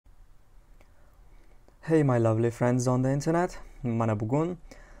Hey my lovely friends on the internet. Mana bugun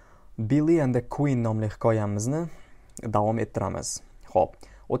Billy and the Queen nomli hikoyamizni davom ettiramiz. Xo'p,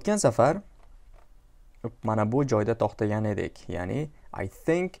 o'tgan safar mana bu joyda to'xtagan edik. Ya'ni I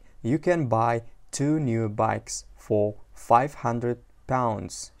think you can buy 2 new bikes for 500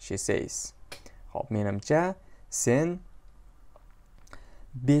 pounds, she says. Xo'p, menimcha sen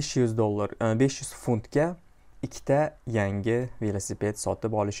 500 funtga ikkita yangi velosiped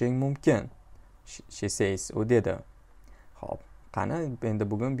sotib olishing mumkin. She says, u dedi. Xo'p, qani endi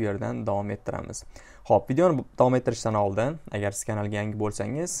bugun bu yerdan davom ettiramiz. Xo'p, videoni davom ettirishdan oldin, agar siz kanalga yangi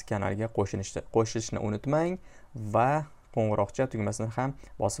bo'lsangiz, kanalga qo'shilishni unutmang va qo'ng'iroqcha tugmasini ham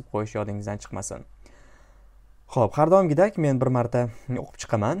bosib qo'yish yodingizdan chiqmasin. Xo'p, har doimgidek men bir marta o'qib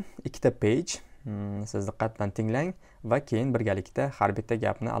chiqaman, ikkita page. Siz diqqat bilan tinglang va keyin birgalikda har bitta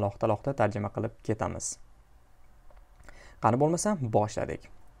gapni alohida tarjima qilib ketamiz. Qani bo'lmasa, boshladik.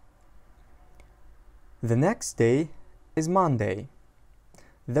 The next day is Monday.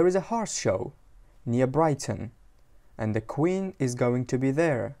 There is a horse show near Brighton, and the Queen is going to be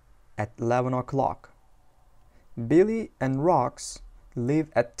there at 11 o'clock. Billy and Rox leave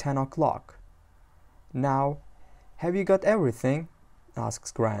at 10 o'clock. Now, have you got everything?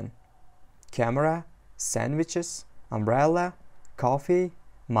 Asks Gran. Camera, sandwiches, umbrella, coffee,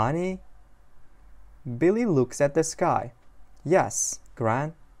 money? Billy looks at the sky. Yes,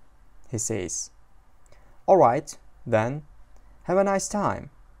 Gran, he says. All right, then, have a nice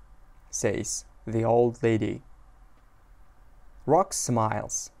time, says the old lady. Rox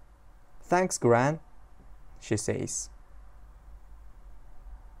smiles. Thanks, Gran, she says.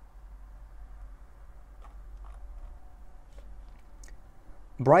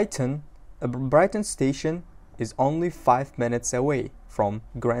 Brighton station is only 5 minutes away from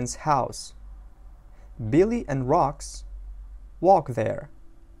Gran's house. Billy and Rox walk there.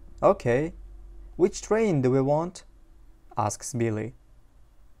 Okay. Which train do we want? Asks Billy.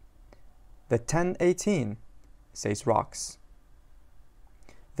 The 10:18, says Rox.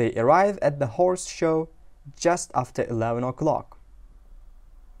 They arrive at the horse show just after 11 o'clock.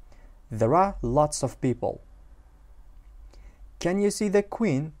 There are lots of people. Can you see the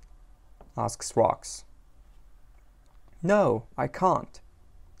Queen? Asks Rox. No, I can't,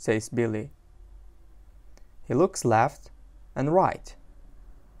 says Billy. He looks left and right.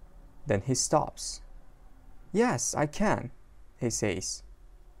 Then he stops. Yes, I can, he says.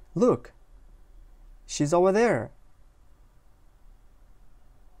 Look, she's over there.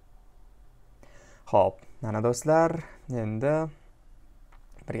 Xo'p, mana do'stlar, endi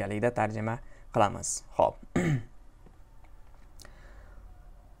birgalikda tarjima qilamiz. Xo'p.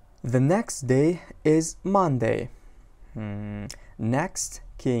 The next day is Monday. Next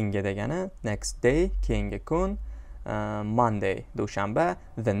keyingi degani, next day keyingi kun. Monday, dushanba.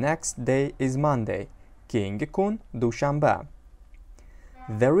 The next day is Monday. Keyingi kun, dushanba.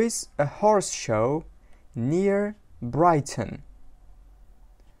 There is a horse show near Brighton.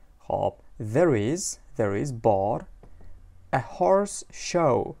 Hop. There is bor. A horse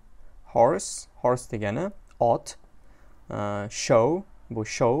show. Horse degani ot. Show, bu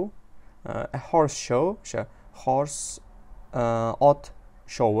show. A horse show. Horse ot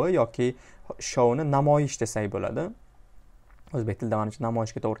showi yoki showni namoyish desak bo'ladi. O'zbek tilida mana shu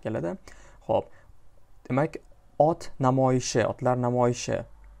namoyishga to'g'ri keladi. Xo'p. Demak, ot namoyishi, otlar namoyishi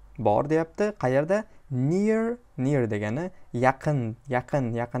bor deyapti. Qayerda? Near degani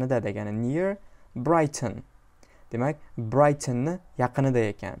yaqinida degani. Near Brighton. Demak, Brightonni yaqinida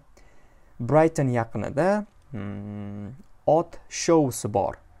ekan. Brighton yaqinida ot showsi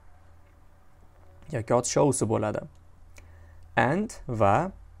bor. Yoki ot showsi bo'ladi. And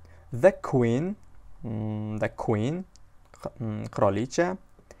va the Queen, qirolicha,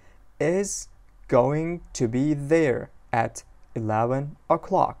 is going to be there at 11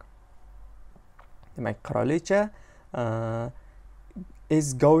 o'clock. Demak, qirolicha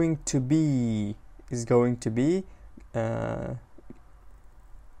is going to be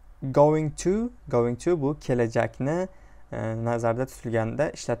bu kelajakni nazarda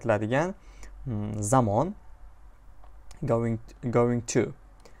tutilganda ishlatiladigan zamon. Going to.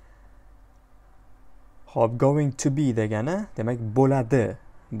 Hop, going to be degani, demak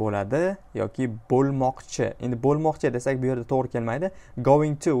bo'ladi yoki bo'lmoqchi. Endi bo'lmoqchi desak bu yerda to'g'ri kelmaydi.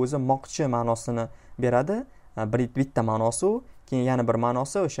 Going to o'zi moqchi ma'nosini beradi. Bitta ma'nosi u, keyin yana bir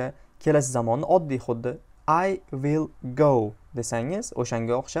ma'nosi o'sha kelasi zamonni oddiy xuddi I will go desangiz,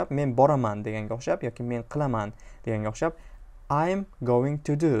 o'shanga o'xshab, men boraman deganga o'xshab yoki men qilaman deganga o'xshab I'm going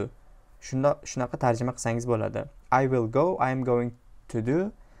to do. Shunaqa tarjima qilsangiz bo'ladi. I will go, I am going to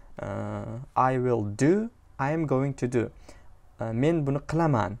do. I will do, I am going to do. Men buni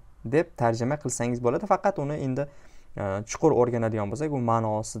qilaman deb tarjima qilsangiz bo'ladi. Faqat uni endi chuqur o'rganadigan bo'lsak, u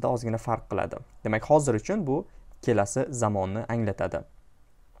ma'nosida ozgina farq qiladi. Demak, hozir uchun bu kelasi zamonni anglatadi.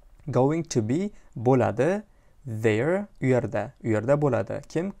 Going to be bo'ladi there, u yerda bo'ladi.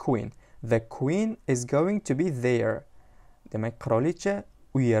 Kim? Queen. The queen is going to be there. Demak, qirolicha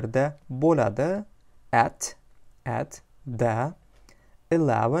u yerda bo'ladi at the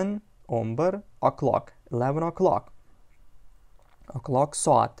 11 o'clock. 11 o'clock. O'clock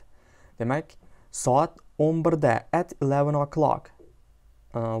soat. Demak, soat 11 da, at 11 o'clock.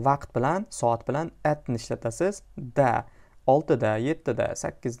 Vaqt bilan, soat bilan at ni ishlatasiz. Da 6 da, 7 da,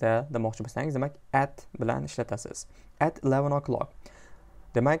 8 da demoqchi bo'lsangiz, demak at bilan ishlatasiz. At 11 o'clock.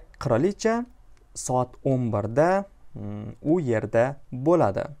 Demak, qirolicha soat 11 da u yerda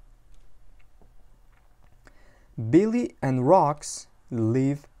bo'ladi. Billy and Rox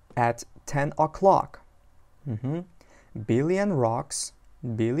leave at 10 o'clock. Billy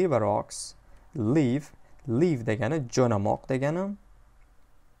va Rox leave degani jo'namoq degani.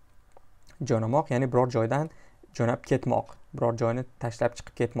 Jo'namoq ya'ni biror joydan jo'nab ketmoq, biror joyni tashlab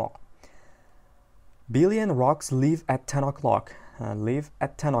chiqib ketmoq. Billy and Rox leave at 10 o'clock. Leave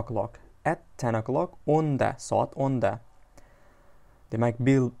at 10 o'clock. At 10 o'clock, 10 da, soat 10 da. Demak,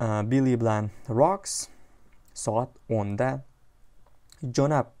 Billy bilan Rox soat 10 da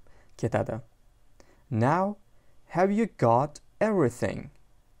jo'nab ketadi. Now, have you got everything?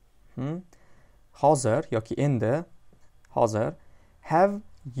 Hozir yoki endi, hozir have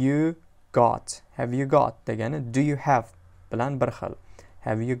you got degani do you have bilan bir xil.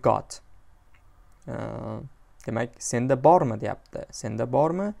 Have you got? Demak, senda bormi deyapti. Senda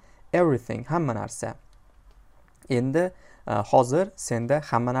bormi? Everything, hamma narsa. Endi hozir senda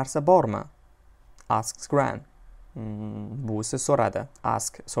hamma narsa bormi? Asks Gran. Buvisi so'radi.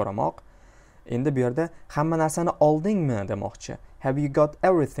 Ask so'ramoq. Endi bu yerda hamma narsani oldingmi demoqchi. Have you got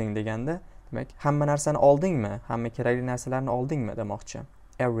everything deganda, demak, hamma narsani oldingmi? Hamma kerakli narsalarni oldingmi demoqchi.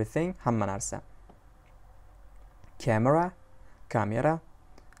 Everything, hamma narsa. Kamera.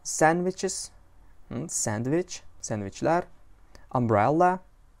 Sandwiches, sandwichlar. Umbrella,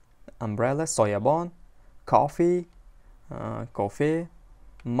 soyabon. Coffee,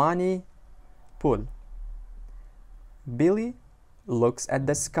 money, pul. Billy looks at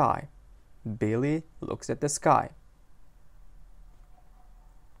the sky. Billy look at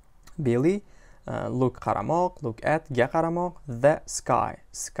ga qaramoq, the sky.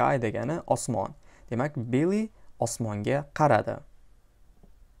 Sky degani osmon. Demak, Billy osmonga qaradi.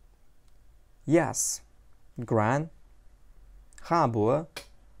 Yes, Gran. Ha, buvi.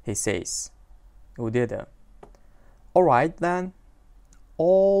 He says. U dedi. All right then.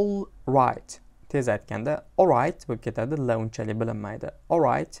 All right. Tez aytganda all right bo'lib ketadi, la unchalik bilinmaydi. All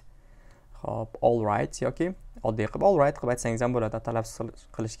right. Xo'p, all right yoki oddiy qilib all right qilib aytsangiz ham bo'ladi, talaffuz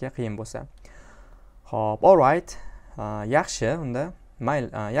qilishga qiyin bo'lsa. Xo'p, all right. Yaxshi, unda mayli,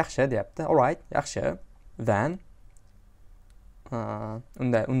 yaxshi deyapti. All right, yaxshi. Then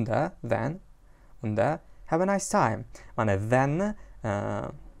unda have a nice time. Mana then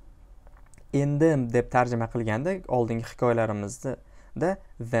endi deb tarjima qilganda, oldingi hikoyalarimizda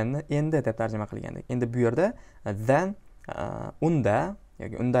then endi deb tarjima qilgandik. Endi bu yerda then unda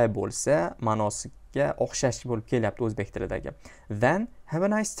yoki unday bo'lsa ma'nosiga o'xshash bo'lib kelyapti o'zbek tilidagi. Then have a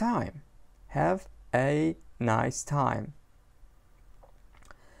nice time. Have a nice time.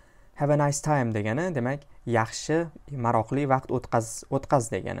 Have a nice time degani, demak, yaxshi, maroqli vaqt o'tkaz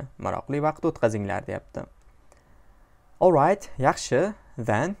degani. Maroqli vaqt o'tkazinglar deyapti. All right, yaxshi.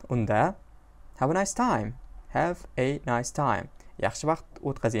 Then unda have a nice time. Have a nice time. Yaxshi vaqt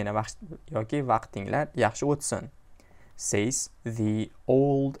o'tkazinglar yoki vaqtinglar yaxshi o'tsin. Says the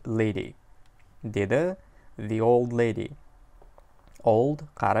old lady. Dedi the old lady. Old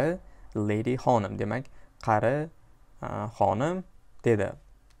qari, lady xonim. Demak, qari xonim dedi.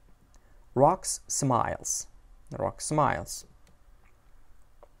 Rox smiles.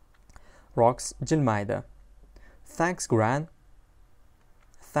 Rox jilmaydi. Thanks Gran.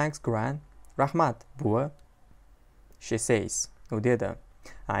 Rahmat buvi. She says. U dedi.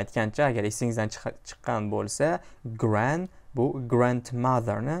 Aytgancha, agar esingizdan chiqqan bo'lsa, Gran bu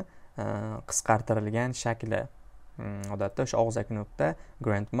grandmotherni qisqartirilgan shakli. Odatda o'sha og'zaki nutqda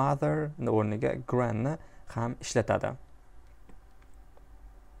grandmother o'rniga granni ham ishlatadi.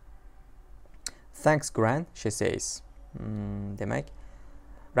 Thanks Gran, she says. Demak,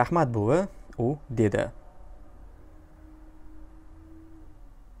 rahmat buvi, u dedi.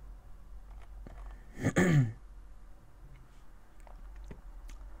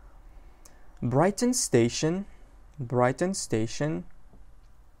 Brighton Station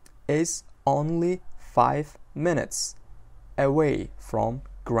is only 5 minutes away from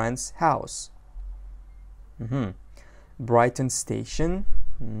grand's house. Brighton station,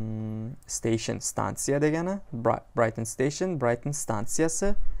 station stansiya degani. Brighton station, Brighton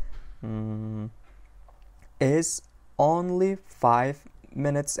stansiyasi is only 5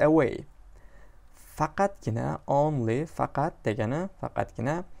 minutes away. Faqatgina, only, faqat degani,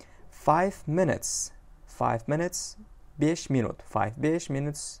 faqatgina 5 minutes, 5 minutes, 5 minut, 5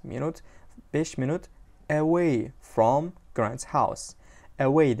 minutes, 5 minut away from grand's house.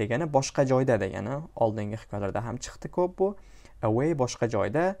 Away degani boshqa joyda degani. Oldingi hikoyalarda ham chiqdi ko'p bu. Away boshqa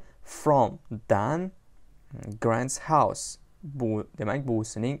joyda, from dan, grand's house. Bu demak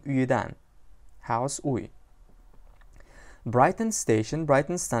buvisining uyidan. House uy. Brighton station,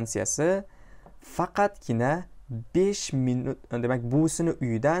 Brighton stansiyasi faqatgina 5 minut, demak buvisini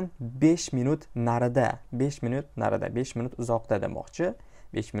uyidan 5 minut narida, 5 minut narida, 5 minut uzoqda demoqchi.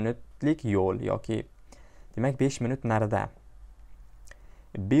 5 minutlik yo'l yoki demak 5 minut narida.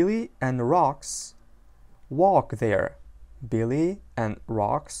 Billy and Rox walk there. Billy and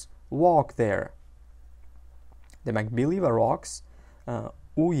Rox walk there. Demak Billy va Rox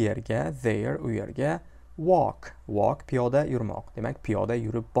u yerga, there u yerga, walk piyoda yurmoq. Demak piyoda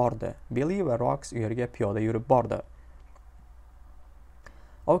yurib bordi. Billy va Rox u yerga piyoda yurib bordi.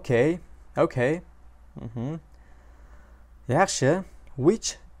 Okay. Yaxshi.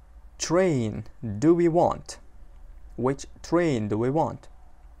 Which train do we want? Which train do we want?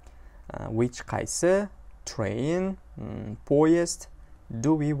 Which qaysi, train, poyezd,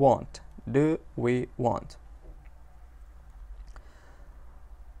 do we want? Do we want?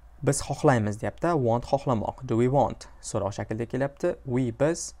 Biz xohlaymiz deyapti. Want xohlamoq. Do we want? So'roq shaklida kelyapti. We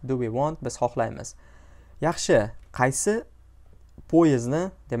biz, do we want? Biz xohlaymiz. Yaxshi. Qaysi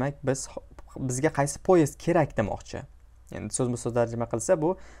poyezdni, demak bizga qaysi poyezd kerak demoqchi. Endi so'zma-so'z tarjima qilsa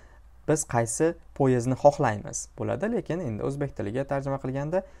bu biz qaysi poyezdni xohlaymiz bo'ladi, lekin endi o'zbek tiliga tarjima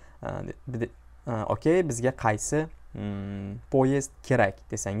qilganda okay, bizga qaysi poyezd kerak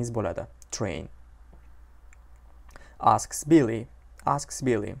desangiz bo'ladi. Train. Asks Billy.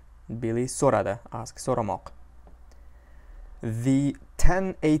 Billy so'radi. Ask so'ramoq. The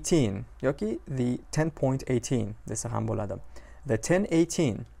 10:18 yoki the 10.18 desa ham bo'ladi. The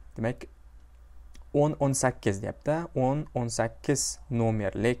 10:18 demak 10:18 deyapti. 10:18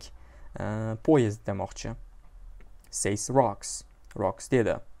 nomerlik poyezd demoqchi. Says Rox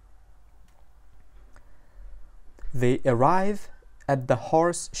dedi. They arrive at the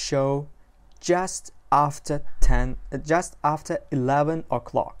horse show just after 11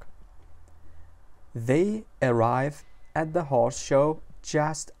 o'clock. They arrive at the horse show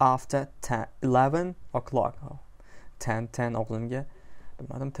just after 11 o'clock. 10 o'g'limga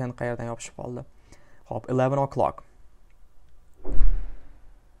bilmadim 10 qayerdan yopishib qoldi. Xo'p, 11 o'clock.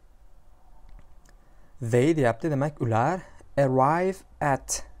 They deyapti, demak ular arrive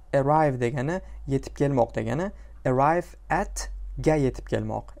degani yetib kelmoq degani. Arrive at ga yetib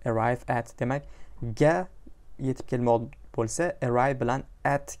kelmoq. Arrive at demak ga yetib kelmoq bo'lsa arrive bilan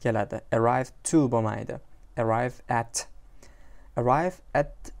at keladi. Arrive to bo'lmaydi. Arrive at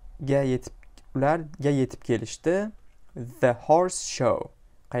ga yetib, ularga yetib kelishdi. The horse show.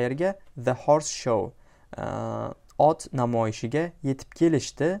 Qayerga? The horse show. Ot namoyishiga yetib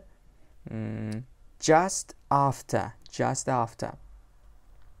kelishdi. Just after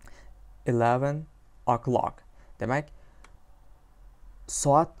 11 o'clock. Demak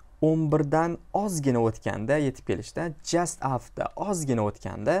soat 11 dan ozgina o'tganda yetib kelishdi. Just after ozgina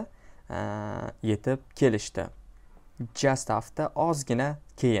o'tganda yetib kelishdi. Just after ozgina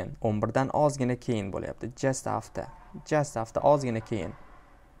keyin, 11 dan ozgina keyin bo'lyapti. Just after ozgina keyin.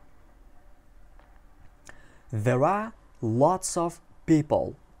 There are lots of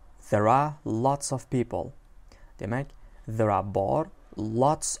people. Demak there are bor,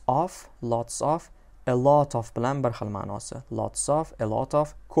 lots of, a lot of bilan bir xil ma'nosi. Lots of, a lot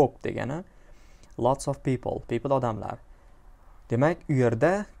of, ko'p degani. Lots of people odamlar. Demak u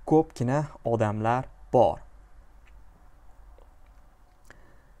yerda ko'pgina odamlar bor.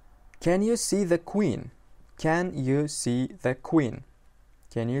 Can you see the queen? Can you see?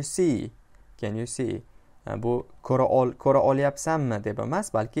 Bu ko'ra olyapsanmi deb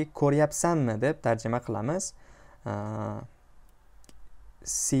emas, balki ko'ryapsanmi deb tarjima qilamiz.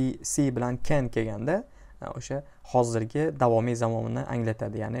 See bilan can kelganda o'sha hozirgi davomiy zamonni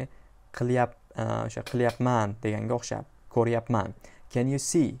anglatadi, ya'ni o'sha qilyapman deganga o'xshab, ko'ryapman. Can you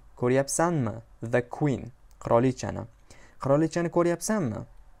see? Ko'ryapsanmi? The queen, qirolichani ko'ryapsanmi?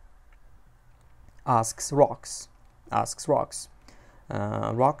 Asks Rox.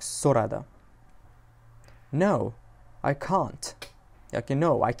 Rox so'radi. No, I can't. Yoki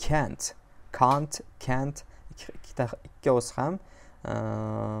no, I can't. Can't, ikki o'z ham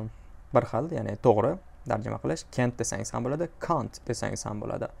bir xil, ya'ni to'g'ri tarjima qilish. Can't desangiz ham bo'ladi, can't desangiz ham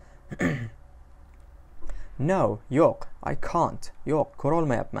bo'ladi. No, yo'q, I can't. Yo'q, ko'ra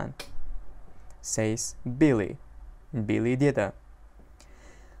olmayapman. Says Billy. Billy dedi.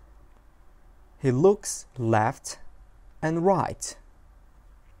 He looks left and right.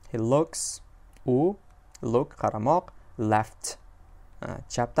 He looks, u, look, qaramoq, left,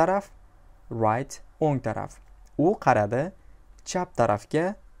 chap taraf, right, o'ng taraf. U qaradi chap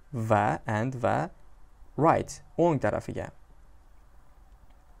tarafga va right, o'ng tarafiga.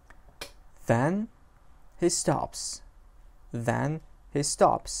 Then he stops. Then he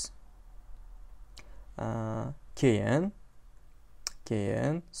stops. Keyin,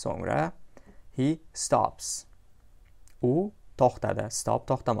 so'ngra he stops. U to'xtadi. Stop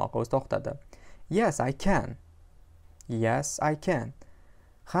to'xtamoq, o'zi to'xtadi. Yes, I can. Yes, I can.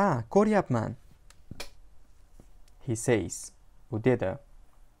 Ha, ko'ryapman. He says. U dedi.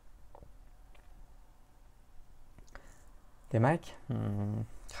 Demak,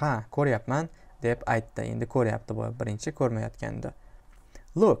 ha, ko'ryapman deb aytdi. Endi ko'ryapti bu birinchi, ko'rmayotgandi.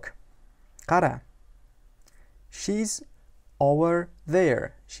 Look, qara. She's over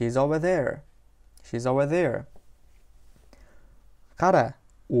there. She's over there. She's over there. Qara,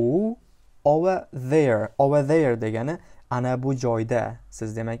 u over there degani ana bu joyda.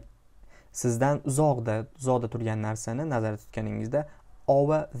 Siz demak sizdan uzoqda turgan narsani nazarda tutganingizda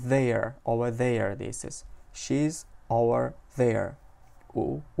over there deysiz. She's over there.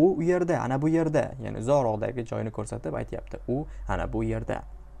 U yerda, ana bu yerda, ya'ni uzoqroqdagi joyni ko'rsatib aytayapti. U ana bu yerda.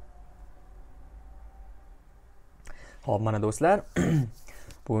 Xo'p, mana do'stlar,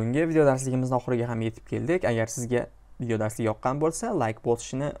 bugungi video darsligimizning oxiriga ham yetib keldik. Agar sizga video darsi yoqqan bo'lsa, like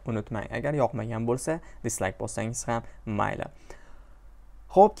bosishni unutmang. Agar yoqmagan bo'lsa, dislike bossangiz ham mayli.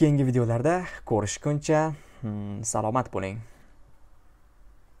 Xo'p, keyingi videolarda ko'rishguncha salomat bo'ling.